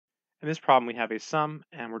In this problem, we have a sum,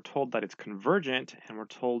 and we're told that it's convergent, and we're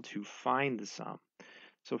told to find the sum.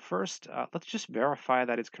 So first, let's just verify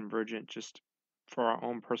that it's convergent just for our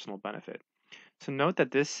own personal benefit. So note that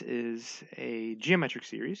this is a geometric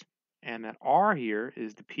series, and that r here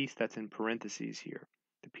is the piece that's in parentheses here,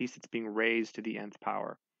 the piece that's being raised to the nth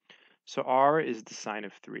power. So r is the sine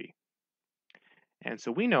of 3. And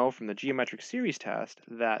so we know from the geometric series test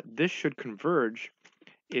that this should converge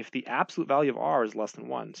if the absolute value of r is less than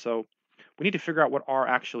 1. So we need to figure out what r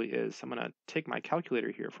actually is. I'm going to take my calculator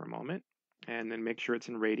here for a moment and then make sure it's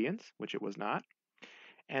in radians, which it was not,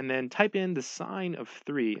 and then type in the sine of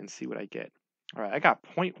 3 and see what I get. All right, I got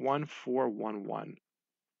 0.1411.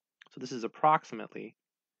 So this is approximately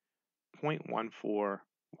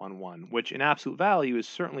 0.1411, which in absolute value is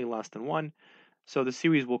certainly less than 1. So the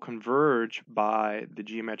series will converge by the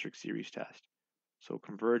geometric series test. So it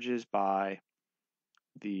converges by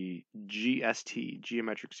the GST,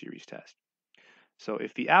 geometric series test. So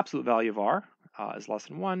if the absolute value of r is less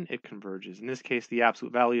than 1, it converges. In this case, the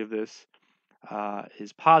absolute value of this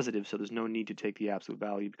is positive, so there's no need to take the absolute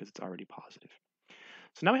value because it's already positive.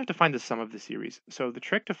 So now we have to find the sum of the series. So the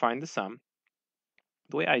trick to find the sum,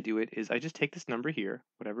 the way I do it is I just take this number here,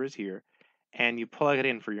 whatever is here, and you plug it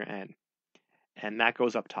in for your n. And that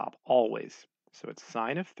goes up top, always. So it's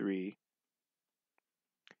sine of 3,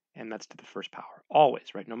 and that's to the first power.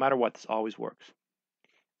 Always, right? No matter what, this always works.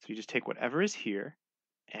 So you just take whatever is here,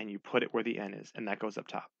 and you put it where the n is, and that goes up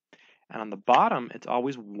top. And on the bottom, it's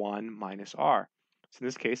always 1 minus r. So in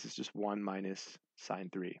this case, it's just 1 minus sine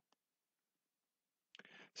 3.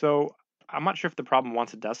 So I'm not sure if the problem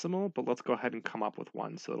wants a decimal, but let's go ahead and come up with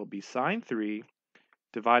one. So it'll be sine 3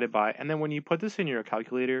 divided by, and then when you put this in your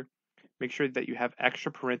calculator, make sure that you have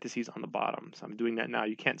extra parentheses on the bottom. So I'm doing that now.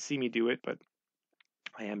 You can't see me do it, but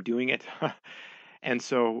I am doing it. And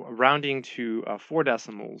so rounding to 4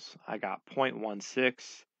 decimals, I got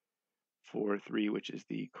 0.1643, which is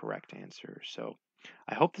the correct answer. So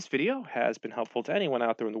I hope this video has been helpful to anyone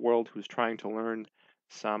out there in the world who's trying to learn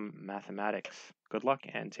some mathematics. Good luck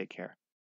and take care.